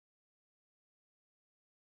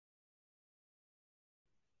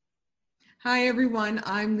Hi, everyone.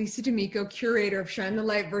 I'm Lisa D'Amico, curator of Shine the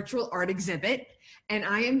Light Virtual Art Exhibit, and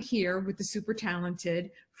I am here with the super talented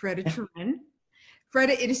Fredda Tourin.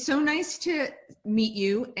 Fredda, it is so nice to meet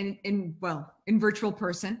you in virtual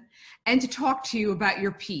person and to talk to you about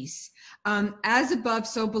your piece. As above,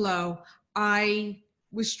 so below, I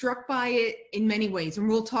was struck by it in many ways, and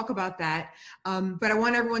we'll talk about that. But I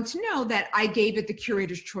want everyone to know that I gave it the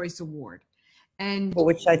Curator's Choice Award. And For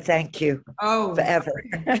which I thank you forever.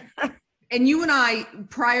 And you and I,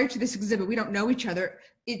 prior to this exhibit, we don't know each other.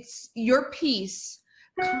 It's your piece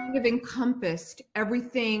kind of encompassed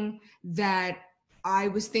everything that I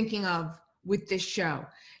was thinking of with this show.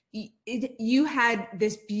 You had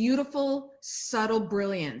this beautiful, subtle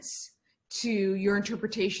brilliance to your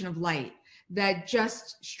interpretation of light that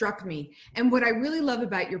just struck me. And what I really love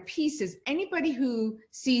about your piece is anybody who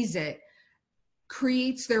sees it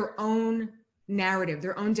creates their own narrative,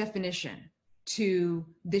 their own definition to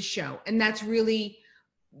this show. And that's really,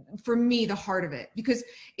 for me, the heart of it, because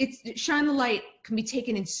it's Shine the Light can be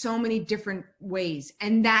taken in so many different ways.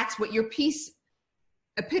 And that's what your piece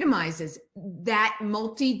epitomizes, that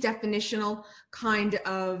multi-definitional kind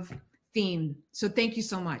of theme. So thank you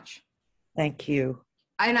so much. Thank you.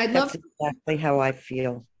 And I'd love That's exactly how I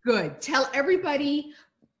feel. Good. Tell everybody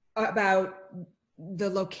about the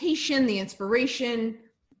location, the inspiration.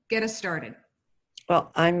 Get us started.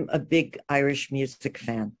 Well, I'm a big Irish music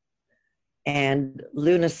fan. And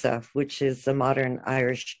Lunasa, which is a modern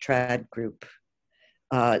Irish trad group,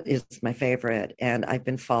 is my favorite. And I've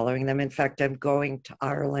been following them. In fact, I'm going to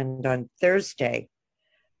Ireland on Thursday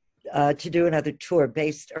to do another tour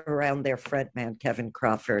based around their frontman, Kevin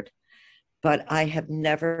Crawford. But I have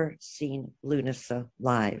never seen Lunasa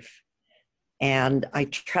live. And I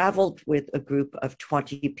traveled with a group of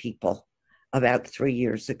 20 people about 3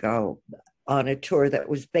 years ago on a tour that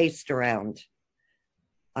was based around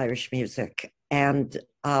Irish music. And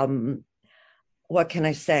what can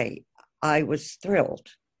I say? I was thrilled.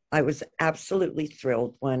 I was absolutely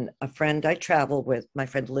thrilled when a friend I travel with, my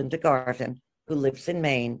friend Linda Garvin, who lives in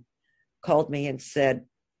Maine, called me and said,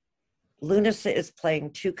 Lunasa is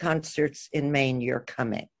playing 2 concerts in Maine, you're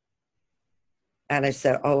coming. And I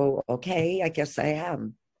said, oh, okay, I guess I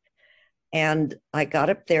am. And I got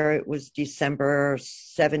up there, it was December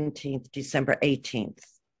 17th, December 18th.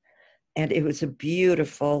 And it was a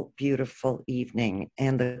beautiful, beautiful evening.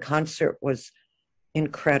 And the concert was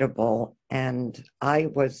incredible. And I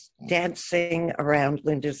was dancing around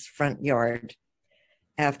Linda's front yard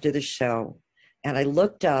after the show. And I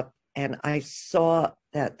looked up and I saw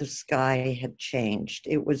that the sky had changed.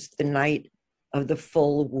 It was the night of the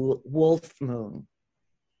full wolf moon.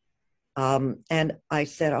 And I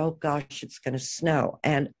said, oh gosh, it's going to snow.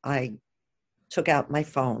 And I took out my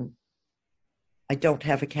phone. I don't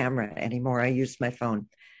have a camera anymore. I use my phone.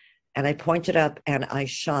 And I pointed up and I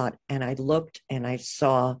shot and I looked and I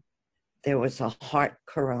saw there was a heart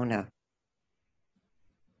corona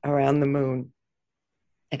around the moon.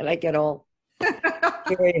 And I get all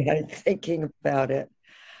teary-eyed thinking about it.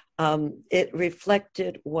 It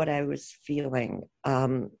reflected what I was feeling.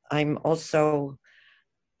 I'm also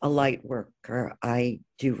a light worker. I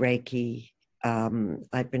do Reiki.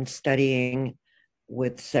 I've been studying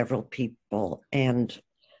with several people, and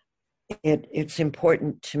it's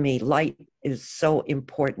important to me. Light is so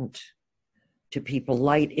important to people.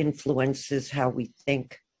 Light influences how we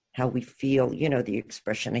think, how we feel. You know, the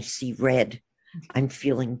expression, I see red, I'm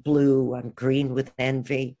feeling blue, I'm green with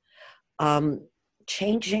envy.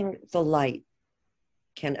 Changing the light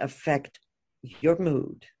can affect your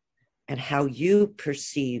mood and how you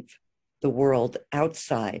perceive the world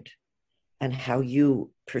outside and how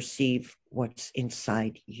you perceive what's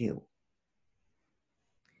inside you.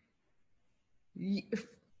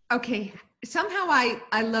 Okay. Somehow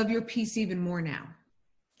I love your piece even more now.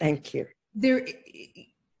 Thank you.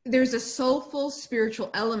 There's a soulful spiritual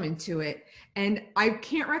element to it. And I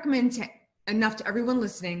can't recommend enough to everyone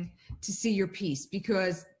listening to see your piece,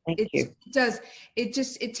 because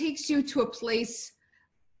it takes you to a place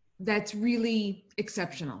that's really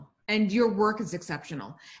exceptional, and your work is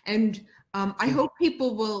exceptional. And I hope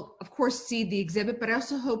people will, of course, see the exhibit, but I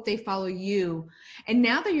also hope they follow you. And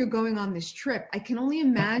now that you're going on this trip, I can only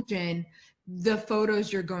imagine the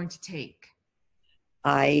photos you're going to take.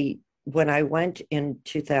 When I went in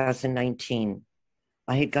 2019,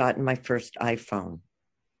 I had gotten my first iPhone.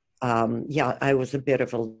 Yeah, I was a bit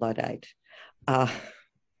of a Luddite.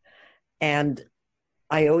 And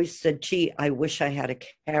I always said, gee, I wish I had a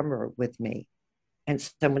camera with me. And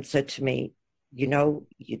someone said to me, you know,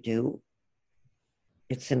 you do.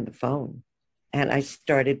 It's in the phone. And I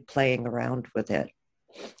started playing around with it.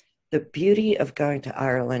 the beauty of going to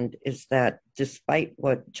Ireland is that despite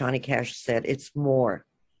what Johnny Cash said, it's more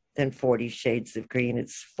than 40 shades of green.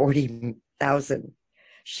 It's 40,000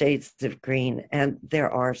 shades of green. And there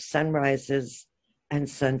are sunrises and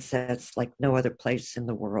sunsets like no other place in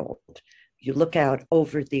the world. You look out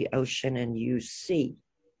over the ocean and you see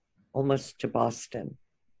almost to Boston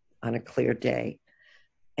on a clear day.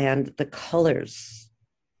 And the colors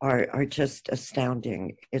are just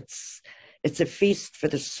astounding. It's a feast for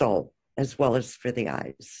the soul as well as for the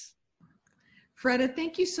eyes. Fredda,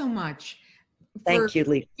 thank you so much Thank you,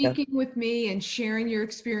 Lisa. speaking with me and sharing your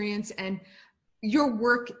experience. And your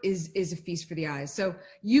work is a feast for the eyes. So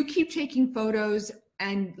you keep taking photos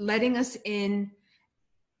and letting us in.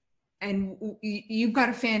 And you've got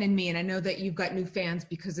a fan in me, and I know that you've got new fans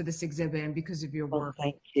because of this exhibit and because of your work. Well,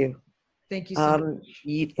 thank you. Thank you so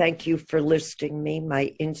much. Thank you for listing me.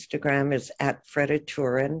 My Instagram is at Fredda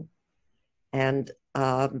Tourin, and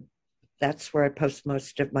that's where I post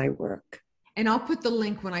most of my work. And I'll put the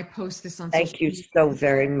link when I post this on Thank you so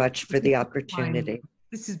very much for the opportunity.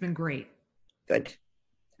 This has been great. Good.